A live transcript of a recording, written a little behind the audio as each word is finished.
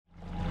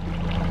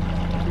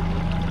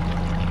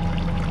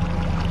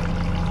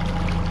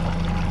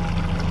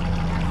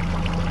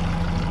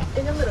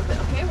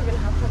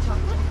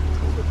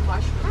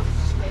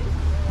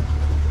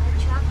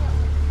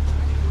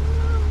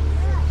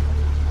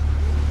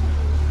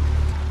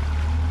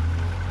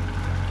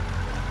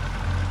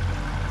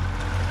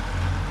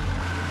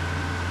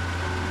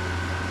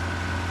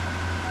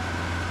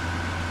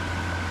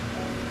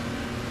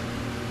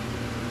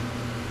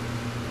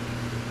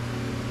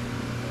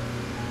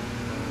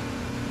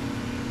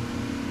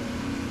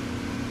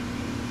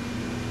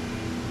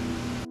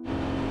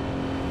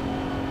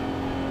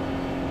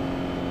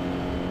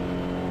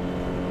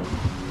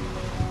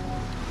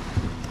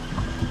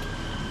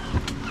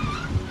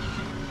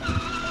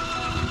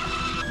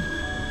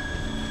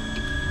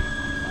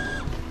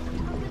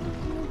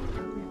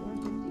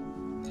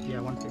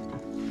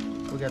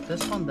got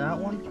this one, that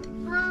one,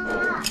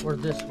 or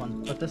this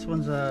one. But this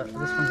one's a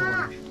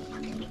winner.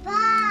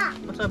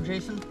 What's up,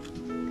 Jason?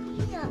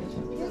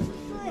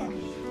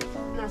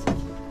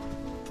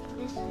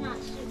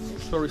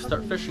 Before we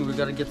start fishing, we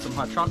gotta get some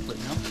hot chocolate,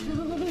 you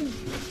know?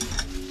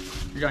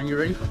 John, you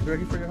ready? You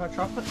ready for your hot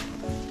chocolate?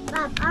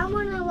 Bob, I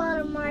want a lot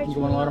of marshmallows.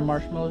 You want a lot of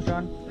marshmallows,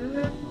 John?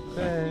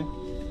 Okay.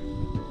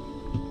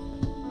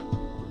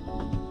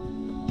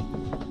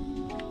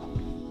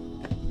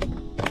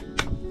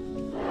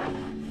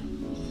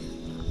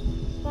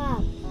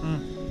 Bob,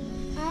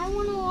 I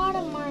want a lot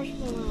of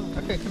marshmallows.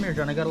 Okay, come here,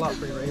 John. I got a lot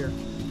for you right here.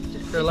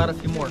 There, a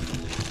few more. I'll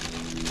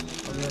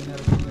go ahead and add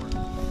a few more.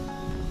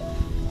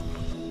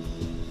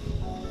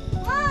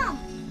 Mom!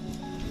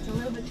 It's a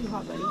little bit too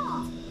hot, buddy.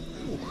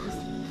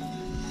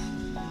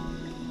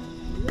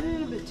 A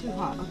little bit too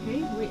hot,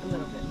 okay? Wait a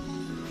little bit.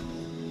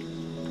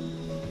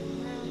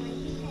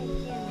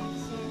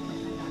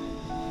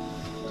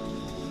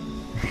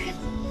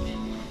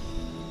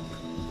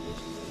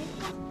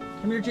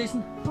 Come here,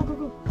 Jason. Go, go,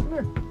 go. Come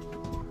here.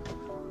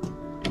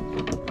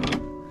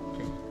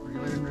 Okay, we're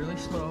going really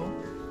slow.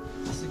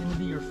 This is going to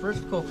be your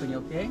first kokanee,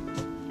 okay?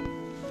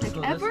 Like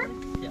so ever?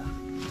 Yeah.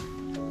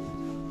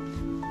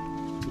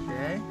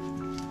 Okay.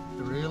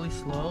 Really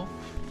slow.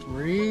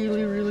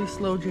 Really, really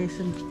slow,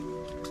 Jason.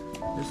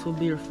 This will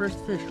be your first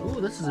fish.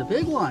 Ooh, this is a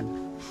big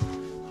one.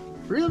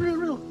 Reel, reel,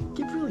 reel.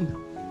 Keep reeling.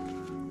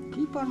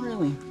 Keep on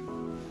reeling.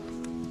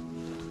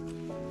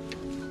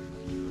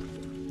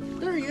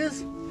 There he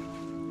is.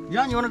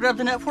 John, you want to grab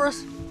the net for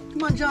us?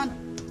 Come on, John.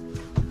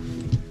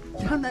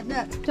 John, that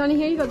net. Johnny,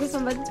 here you go. This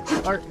one, bud.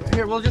 Or,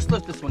 here, we'll just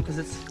lift this one because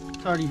it's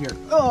already here.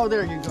 Oh,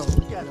 there you go.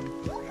 Look at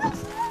him. Look how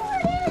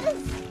small it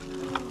is.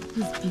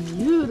 He's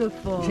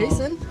beautiful.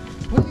 Jason,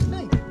 what do you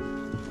think?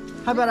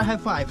 How about a high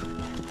five?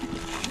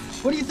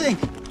 What do you think?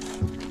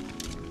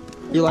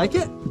 You like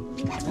it?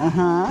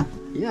 Uh-huh.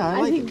 Yeah, I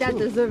like think it that too.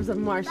 deserves a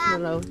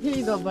marshmallow. Here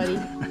you go, buddy.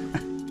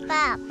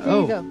 Bob, Here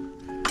you go.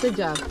 Good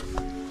job.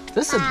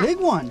 This is a big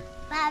one.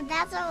 Bob,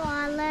 that's a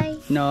walleye.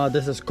 No,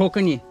 this is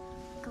kokanee.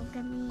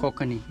 Kokanee.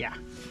 Kokanee, yeah.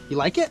 You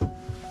like it?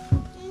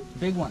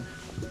 Big one.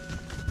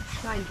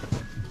 Mine.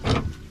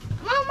 Mom,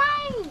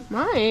 mine.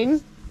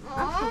 Mine? Aw.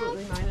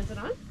 Absolutely mine. Is it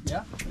on?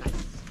 Yeah.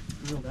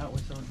 Reel that way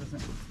so it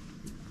doesn't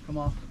come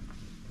off.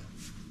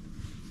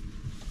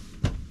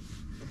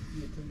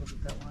 You take a look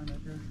at that line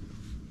right there.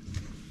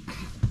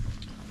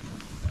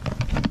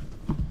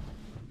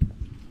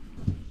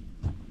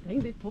 Dang,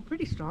 they pull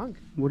pretty strong.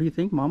 What do you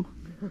think, Mom?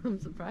 I'm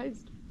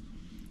surprised.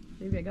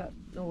 Maybe I got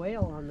a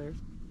whale on there.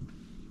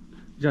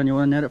 John, you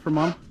want to net it for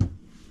Mom?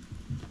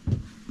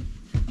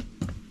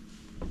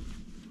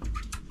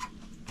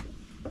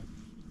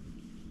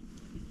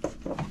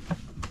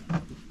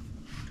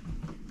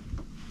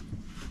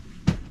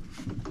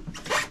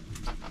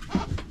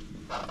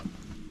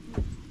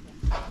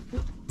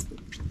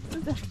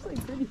 It's actually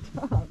pretty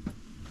tough.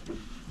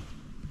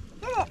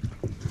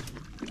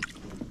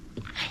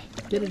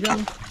 Get it, John.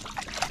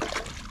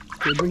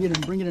 Okay, bring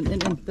it in.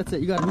 That's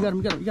it. You got him.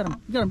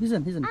 He's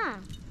in.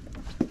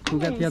 We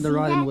got the other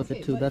rod in with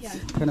it too. That's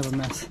kind of a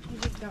mess. You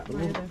just got But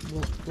my other.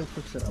 we'll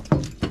fix it up. I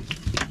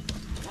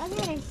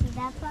didn't see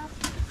that, Bob.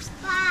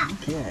 Bob,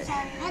 Okay.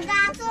 and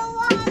that's a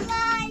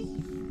walleye.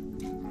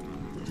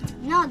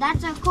 No,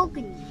 that's a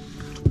kokanee.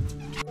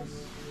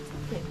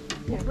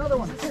 Yeah, another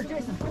one. Here,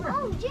 Jason. Come here.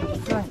 Oh,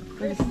 Jason.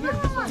 Here, this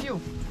one's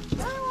you.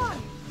 Another one.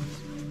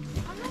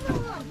 Another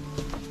one.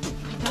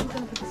 I'm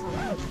gonna put this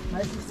on.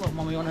 Nice and slow,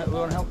 Mom. We want to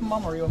help him,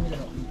 Mom, or you want me to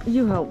help him?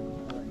 You help.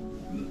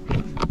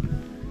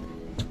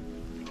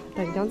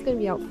 Okay, John's gonna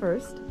be out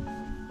first.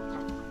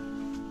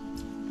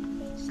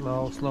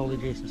 Slowly,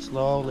 Jason.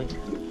 Slowly.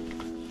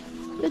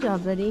 Good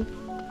job, buddy.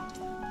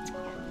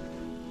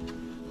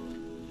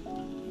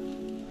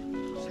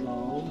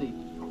 Slowly.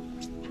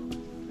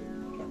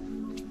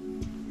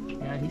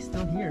 Yeah, he's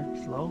still here.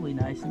 Slowly,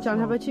 nice and John,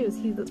 slow. how about you? Is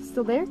he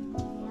still there?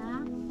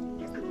 Yeah.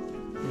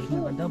 He's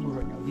gonna have a double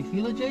right now. Do you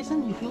feel it,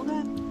 Jason? You feel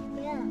that?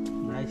 Yeah.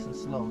 Nice and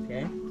slow,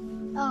 okay?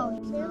 Oh,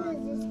 there was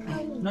this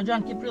coming. No,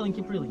 John, keep reeling. No,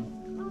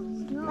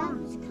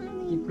 he's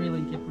coming. Keep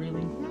reeling.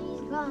 No,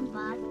 he's gone,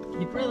 Bob.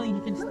 Keep reeling.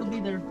 He can still be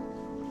there.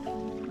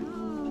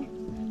 No,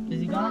 Is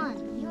he gone?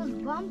 He was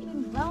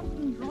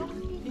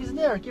bumping. He's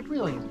there. Keep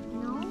reeling.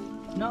 No.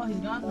 No, he's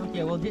gone?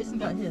 Okay, well, Jason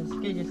got his.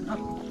 Okay, Jason, up.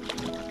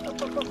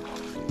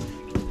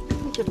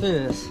 Look at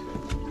this.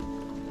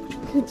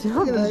 Good job,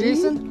 Look at this, buddy.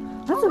 Jason.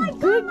 That's a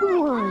big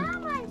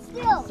one. Mine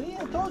still. See,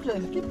 I told you.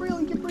 Keep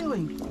reeling.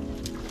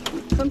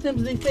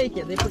 Sometimes they fake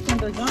it. They pretend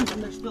they're gone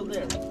and they're still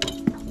there.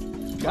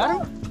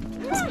 Got him?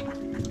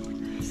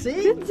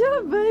 See? Good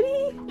job,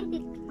 buddy.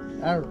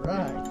 All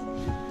right.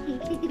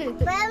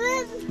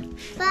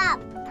 Bob.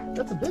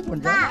 That's a big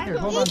one, John. Bob. Here,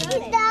 hold on. Is he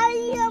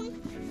him?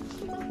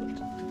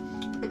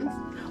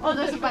 Oh,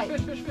 there's a bite.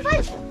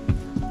 Fish.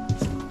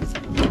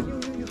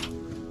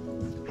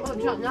 Oh,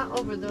 John, not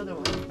over the other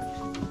one.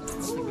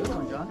 That's a good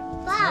one, John.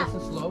 Bob. Nice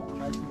and slow.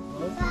 Bob.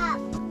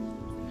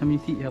 How many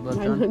feet you have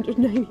left, John?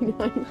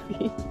 999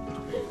 feet. Okay.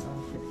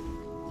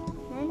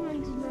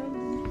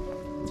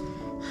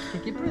 990.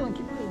 Okay, keep reeling,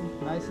 keep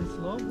reeling. Nice and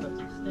slow, but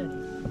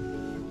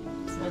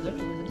steady.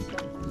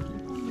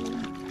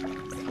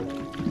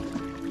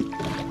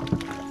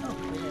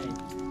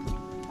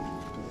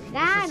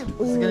 Got him.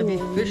 This is gonna be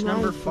fish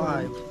number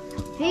 5.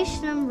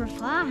 Fish number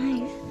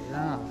 5.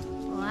 Yeah.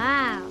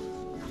 Wow.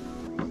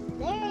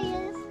 There he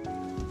is.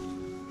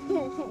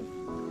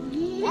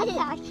 That's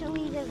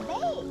actually the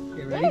bait.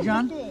 Okay, ready,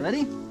 John?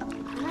 Ready?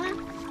 Huh?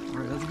 All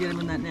right, let's get him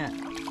in that net.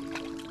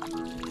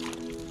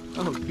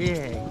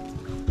 Okay.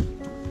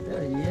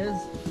 There he is.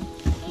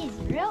 He's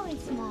really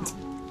small.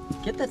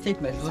 Get that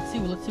tape measure. Let's see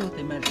what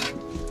they measure.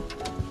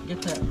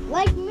 Get that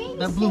Like me.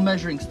 blue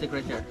measuring stick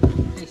right there.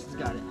 Jason's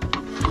got it.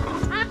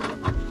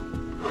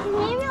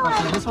 Maybe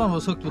Actually, like. this one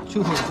was hooked with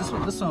 2 hooks. This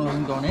one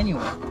wasn't going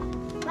anywhere.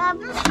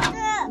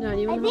 No,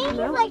 you I want think to he's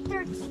out? like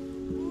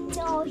 13.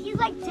 No, he's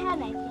like 10,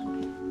 I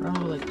think.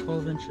 Probably like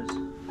 12 inches.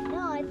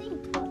 No, I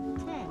think 12,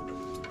 10.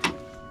 I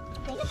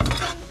think it's 10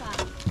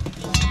 size.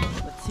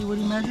 Let's see what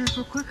he measures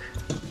real quick.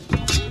 I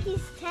think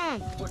he's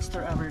 10. What's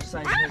their average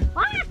size I hook?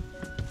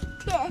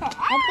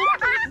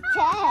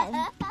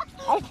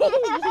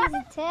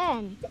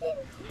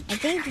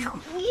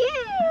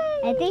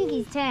 think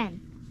he's 10.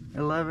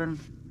 11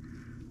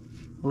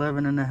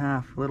 and a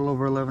half. A little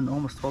over 11,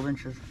 almost 12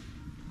 inches.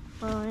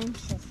 12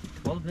 inches.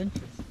 12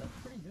 inches. That's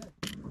pretty good.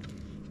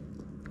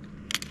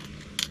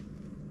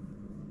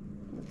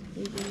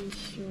 Are you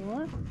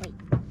sure?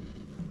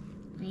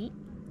 Wait.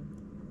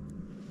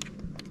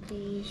 Are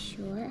you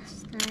sure,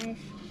 Steve?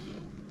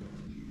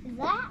 Is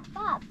that,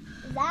 Bob?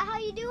 Is that how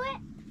you do it?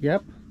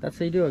 Yep, that's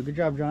how you do it. Good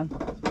job, John.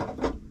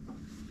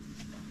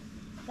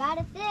 Got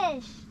a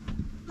fish.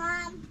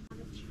 Mom.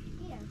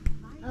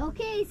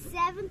 Okay,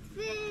 7th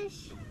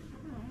fish.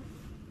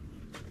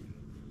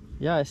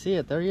 Yeah, I see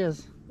it. There he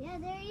is. Yeah,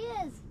 there he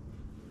is.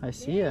 I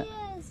see it.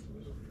 There he is.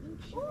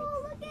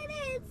 Oh, look at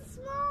it. It's a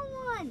small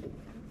one.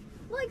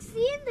 Look,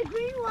 see in the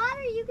green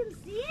water, you can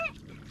see it.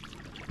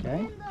 Okay.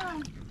 In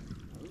the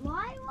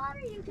live water,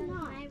 you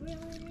cannot.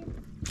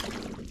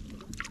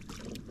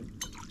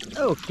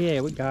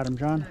 Okay, we got him,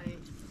 John.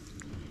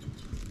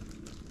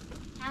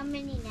 How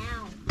many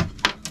now?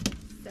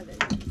 7.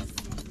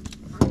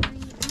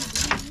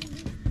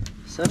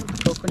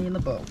 7th kokanee in the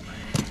boat.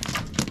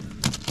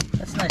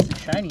 That's nice and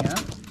shiny, huh?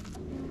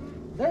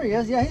 There he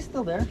is. Yeah, he's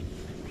still there.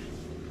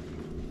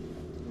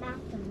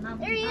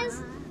 There he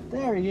is.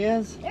 There he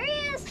is. There he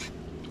is.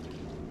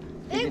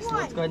 Okay, Big so one.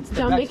 let's go ahead and step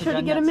John, back make so sure to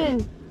John get him gets it.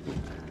 in.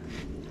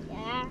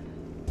 Yeah.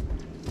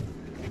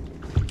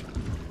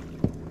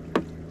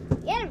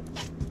 Get him.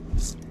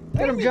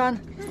 Get him,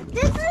 John.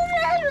 This is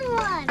another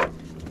one.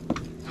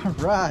 All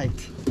right.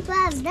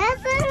 Bob,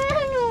 that's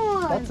another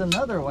one. That's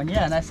another one.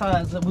 Yeah, and I saw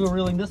as we were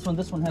reeling this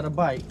one had a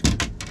bite.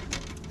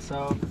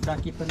 So,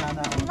 John, keep an eye on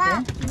that one,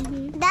 Bob,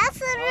 okay?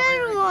 that's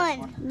another one.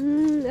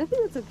 I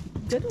think that's a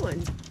good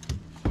one.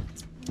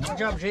 Good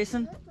job,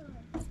 Jason.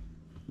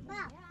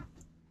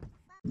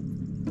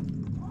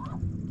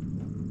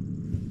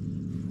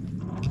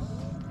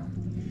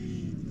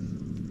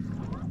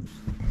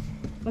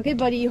 Okay,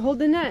 buddy, you hold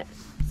the net.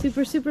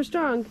 Super, super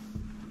strong.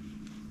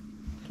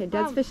 Okay,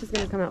 Dad's Mom. fish is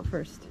going to come out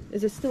first.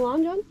 Is it still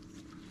on, John?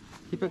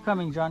 Keep it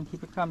coming, John.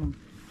 Keep it coming.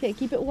 Okay,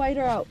 keep it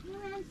wider out.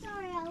 I'm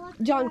sorry, I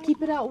looked John,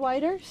 keep it out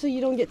wider so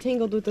you don't get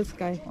tangled with this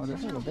guy. Oh,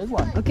 this is a big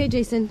one. Okay,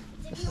 Jason.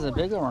 This is a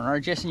bigger one. All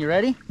right, Jason, you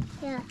ready?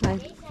 Yeah.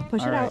 Bye.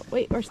 Push All it right. out.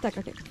 Wait, we're stuck.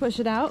 Okay, push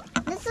it out.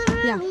 That's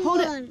another Yeah,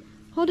 hold it. one.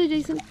 Hold it,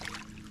 Jason.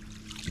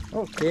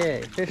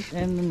 Okay, fish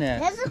in the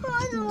net. That's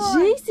another one.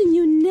 Jason,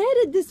 you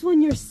netted this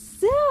one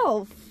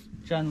yourself.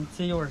 John, let's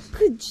see yours.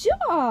 Good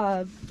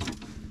job.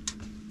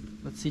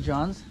 Let's see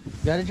John's. You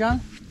got it, John?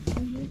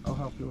 I'll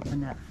help you with the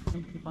net.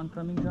 Keep on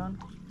coming, John.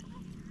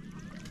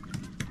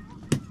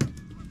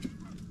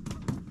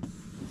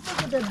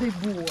 Look at that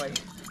big boy.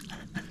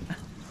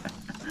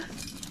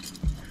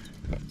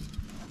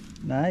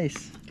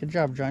 Nice. Good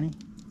job, Johnny.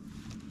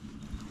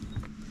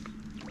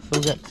 So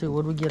we got 2.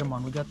 What do we get him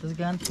on? We got this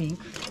guy on pink.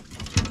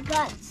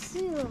 Got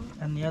 2.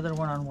 And the other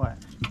one on what?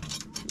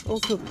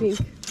 Also pink.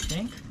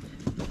 Pink?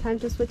 Time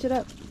to switch it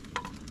up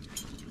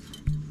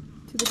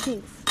to the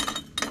pinks.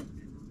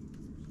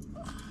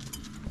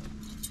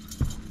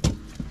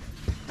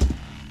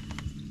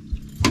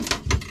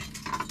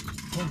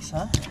 Pinks,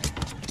 huh?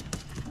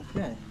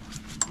 Okay.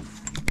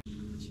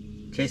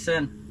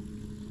 Jason.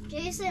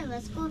 Jason,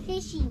 let's go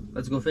fishing.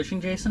 Let's go fishing,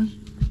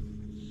 Jason?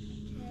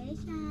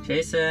 Jason.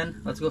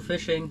 Jason, let's go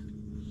fishing.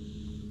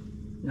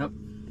 Nope.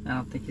 I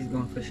don't think he's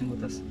going fishing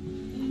with us. No,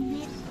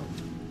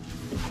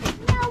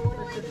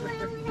 what do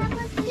I only have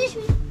a fish?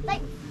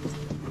 Like,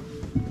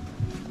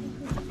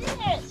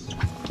 fish.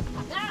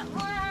 That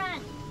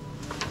one.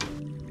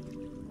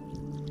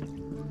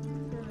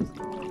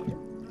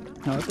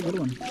 No, that's a good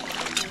one.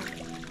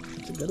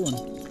 That's a good one. A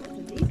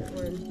decent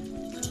one.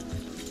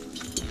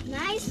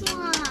 Nice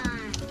one.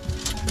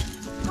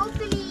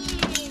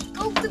 Kokanee.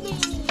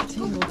 Kokanee.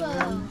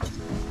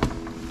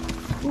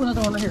 Ooh,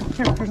 another one right here.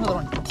 Here's another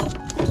one.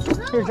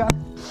 Here, John.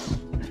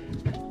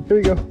 Here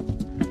we go.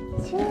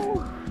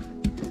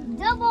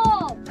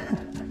 Double.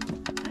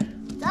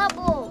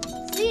 Double.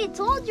 See, I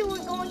told told you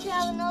we're going to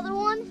have another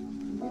one.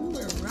 You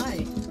were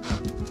right.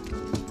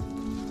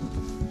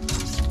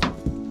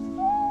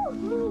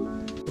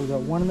 We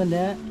got one in the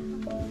net.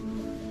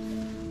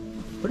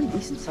 Pretty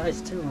decent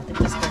size too. I think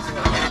this guy's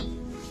about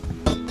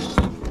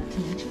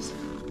 13 inches.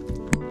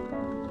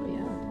 Oh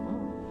yeah.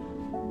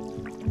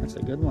 Wow. That's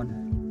a good one.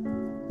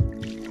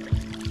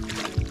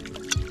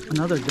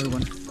 Another good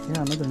one.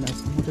 Yeah, another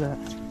nice one. Look at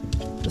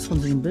that. This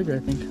one's even bigger, I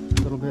think,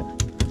 a little bit.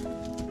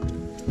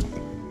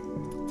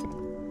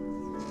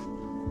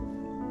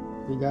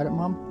 You got it,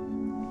 Mom?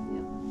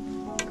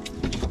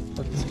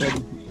 Yep. Let's go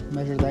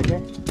measure that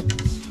guy.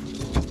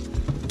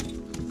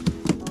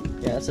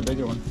 Yeah, that's a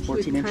bigger one.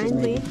 14 inches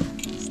Kindly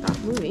maybe. stop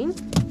moving.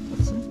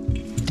 Let's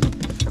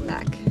see. Come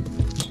back.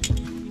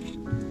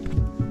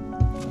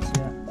 Let's see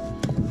that.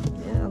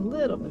 Yeah, a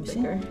little bit see.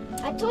 bigger.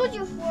 I told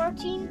you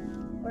 14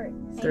 or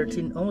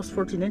 13, almost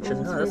 14 inches.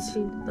 Almost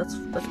No, 14.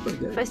 that's pretty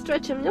good. If I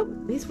stretch him, nope,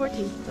 he's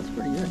 14. That's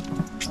pretty good.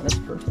 Oh, that's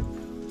perfect.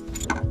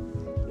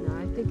 No,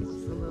 I think it's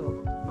just a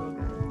little guy.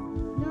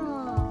 No.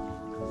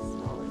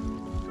 Smaller.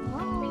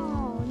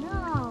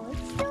 No,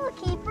 it's still a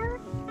keeper.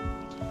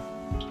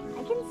 I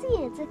can see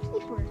it. It's a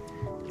keeper.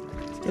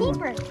 Good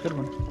Keeper. one. Good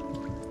one.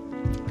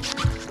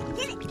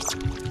 Get it.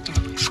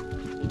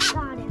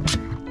 Got it.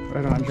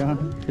 Right on, John.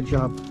 Good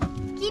job.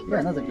 Keeper. Yeah,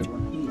 another good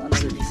one.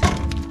 Another decent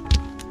one.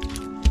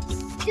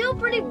 Still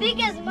pretty big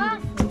as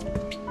mine.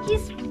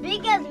 He's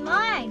big as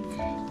mine.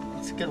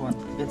 It's a good one.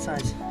 Good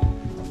size.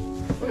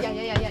 Oh, yeah.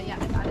 I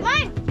got it.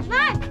 Mine. That's I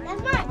mine.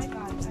 got it.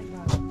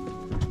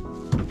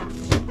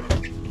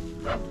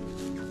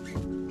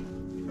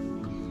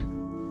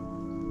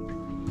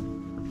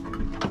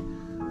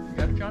 You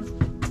got it, John?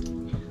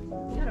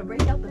 You gotta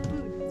break out the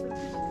food.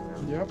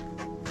 Yep.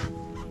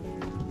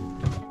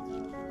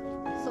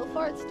 So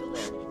far, it's still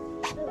there.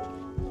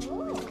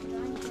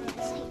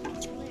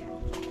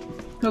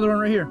 Another one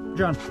right here,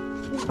 John.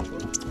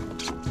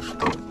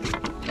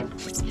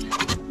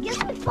 Guess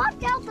we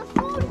popped out the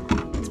food.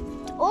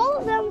 All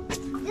of them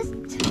just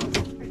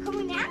are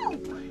coming out.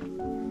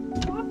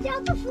 Popped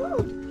out the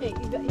food. Okay,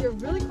 you're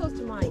really close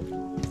to mine.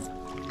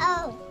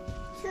 Oh,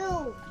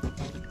 two.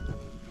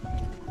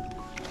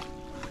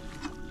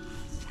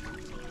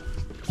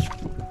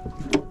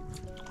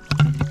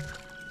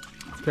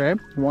 Okay,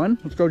 one.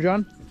 Let's go,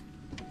 John.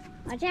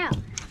 Watch out.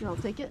 I'll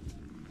take it.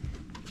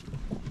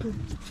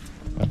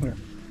 Here.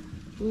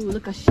 Ooh,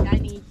 look how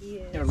shiny he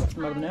is. Here, lift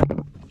him out of the net.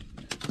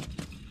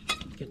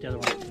 Get the other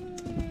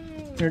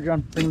one. Here,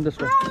 John. Bring him this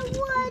way. I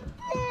want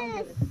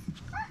this.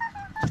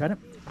 Got it?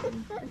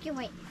 Okay,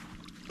 wait.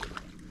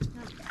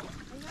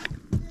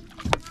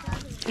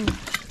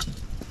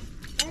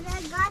 And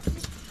I got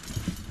this.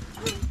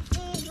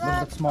 A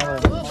little bit smaller.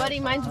 Ooh, buddy,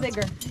 mine's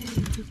bigger.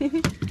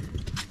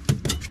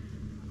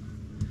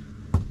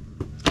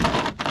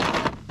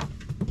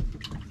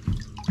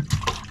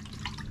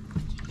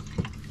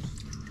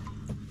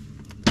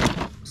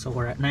 So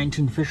we're at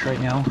 19 fish right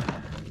now.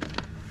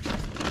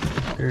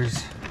 There's,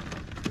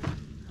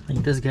 I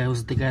think this guy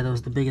was the guy that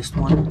was the biggest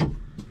one.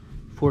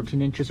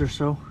 14 inches or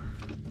so.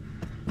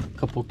 A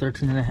couple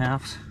 13 and a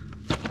halves.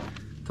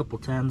 A couple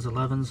 10s,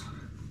 11s.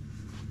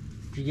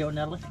 Did you get one,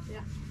 Natalie? Yeah.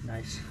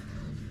 Nice.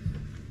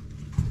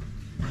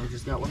 And we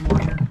just got one more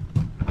here.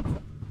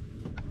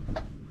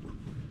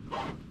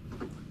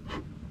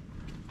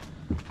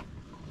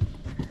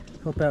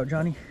 Help out,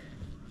 Johnny.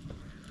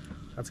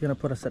 That's gonna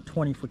put us at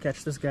 20 if we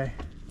catch this guy.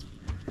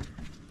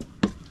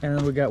 And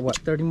then we got what,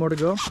 30 more to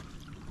go?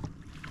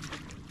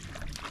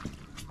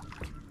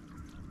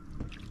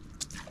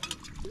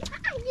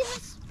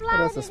 Oh,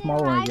 that's a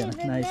small one again.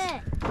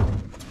 Nice.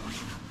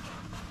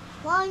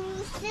 Mom,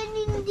 you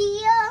sitting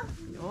there?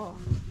 Oh.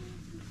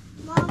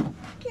 Mom,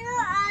 can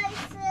I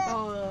sit?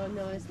 Oh,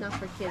 no, it's not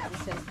for kids. It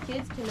says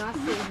kids cannot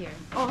sit here.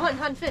 Oh,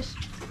 hunt fish.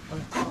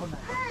 Oh,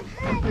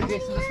 nice. Here,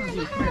 Jason, this one's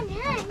you.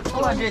 Here.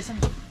 Hold on, Jason.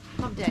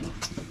 Come, Daddy.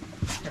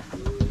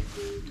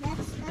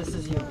 This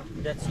is you.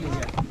 That's you,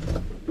 yeah.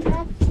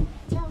 That's the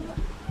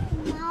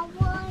small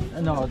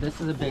one. No,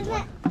 this is a big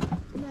one.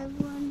 The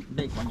one.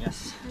 Big one,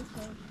 yes.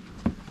 Okay.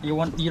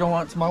 You don't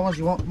want small ones,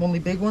 you want only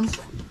big ones?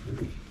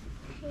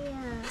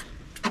 Yeah.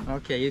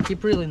 Okay, you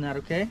keep reeling that,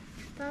 okay?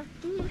 But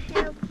you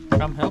help me.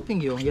 I'm helping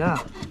you, yeah.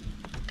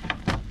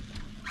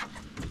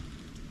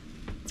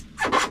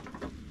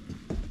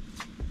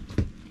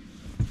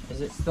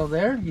 Is it still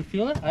there? You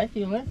feel it? I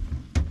feel it.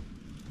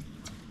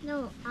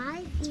 No,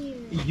 I feel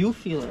it. You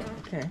feel it,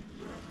 okay.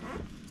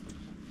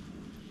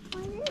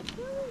 What is it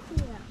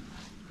here?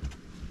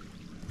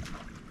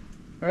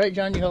 All right,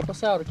 John, you help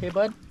us out, okay,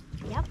 bud?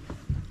 Yep.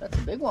 That's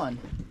a big one.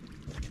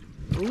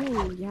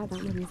 Ooh, yeah,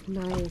 that one is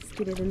nice.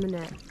 Get it in the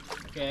net.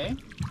 Okay.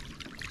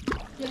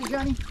 Get it,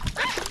 Johnny.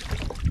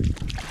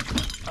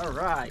 All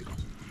right.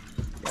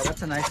 Yeah,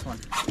 that's a nice one.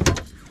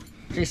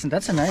 Jason,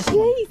 that's a nice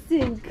one.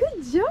 Jason,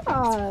 good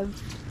job.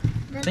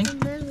 That's Think- a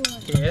big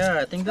one. Yeah,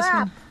 I think this Wow.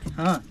 one,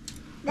 huh?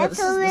 That's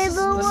Yeah, a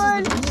little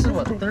one. This is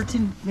what,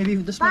 13? Maybe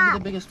this might be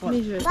the biggest one.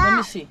 Measure it. Let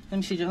me see. Let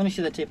me see. Let me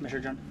see that tape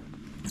measure, John.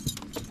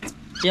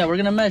 Yeah, we're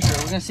gonna measure.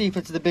 We're gonna see if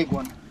it's the big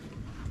one.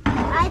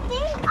 I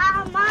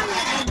think mine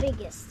is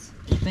biggest.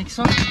 You think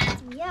so?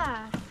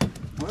 Yeah.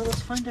 Well,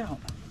 let's find out.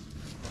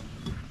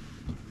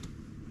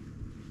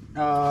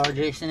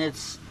 Jason,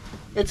 it's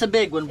a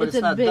big one, but it's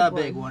not the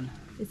big one.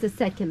 It's the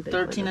second big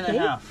 13 one. and a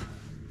half.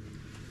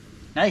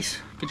 Nice.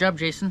 Good job,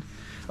 Jason.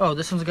 Oh,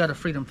 this one's got a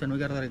freedom fin. We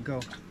gotta let it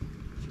go.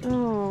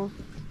 Oh.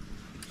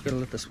 Gotta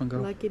let this one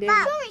go. Lucky day.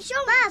 Bob, show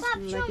me,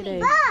 Bob, show me,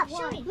 Bob,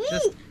 show me.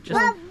 Just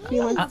He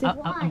wants to.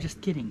 I'm just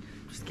kidding.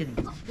 Just kidding.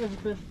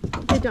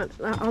 Okay, John,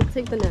 I'll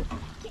take the net.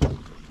 Here,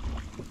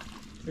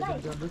 John,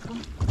 grab this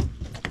one.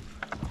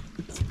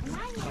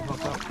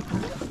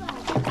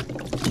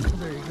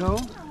 There you go.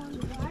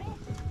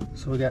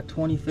 So we got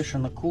 20 fish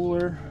on the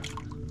cooler.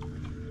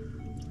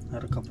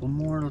 Got a couple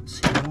more.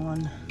 Let's see.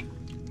 1,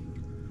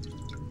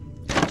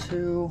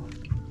 2,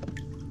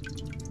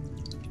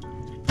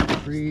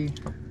 3,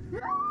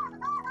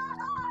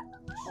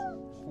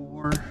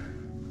 4,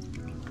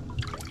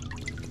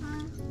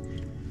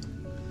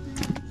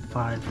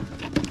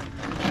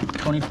 5.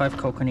 25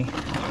 kokanee.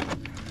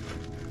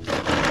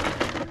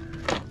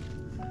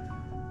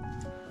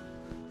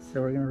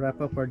 So we're gonna wrap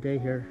up our day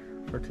here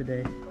for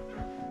today.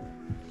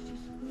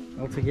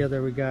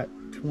 Altogether we got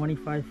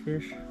 25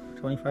 fish,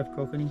 25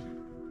 kokanee.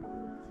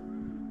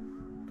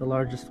 The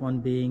largest one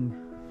being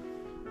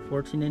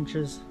 14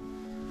 inches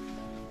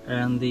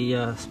and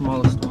the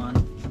smallest one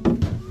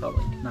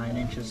probably 9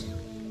 inches.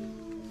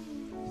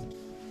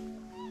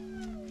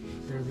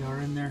 There they are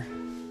in there.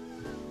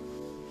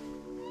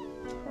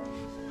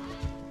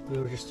 We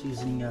were just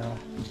using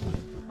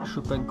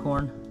shrimp and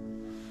corn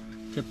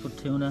tipped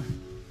with tuna.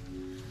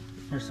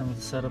 Here's some of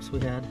the setups we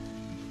had.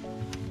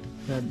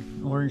 We had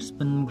orange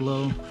spin and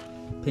glow,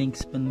 pink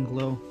spin and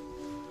glow,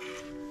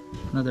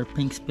 another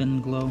pink spin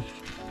and glow,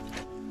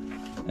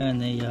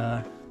 and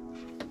a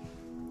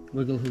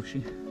wiggle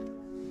hoochie.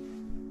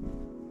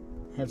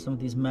 Had some of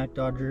these Mac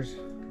Dodgers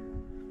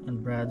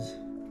and Brad's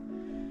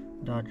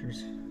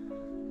Dodgers.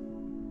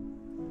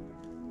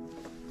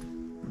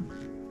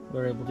 We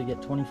were able to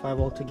get 25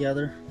 all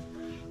together.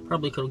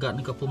 Probably could have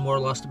gotten a couple more,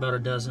 lost about a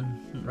dozen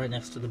right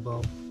next to the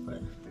boat,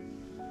 but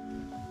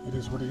it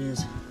is what it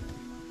is.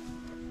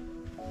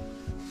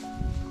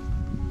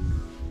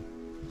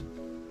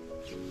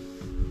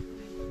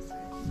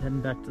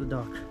 Heading back to the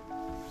dock.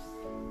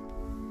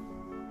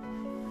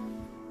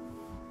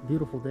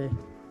 Beautiful day.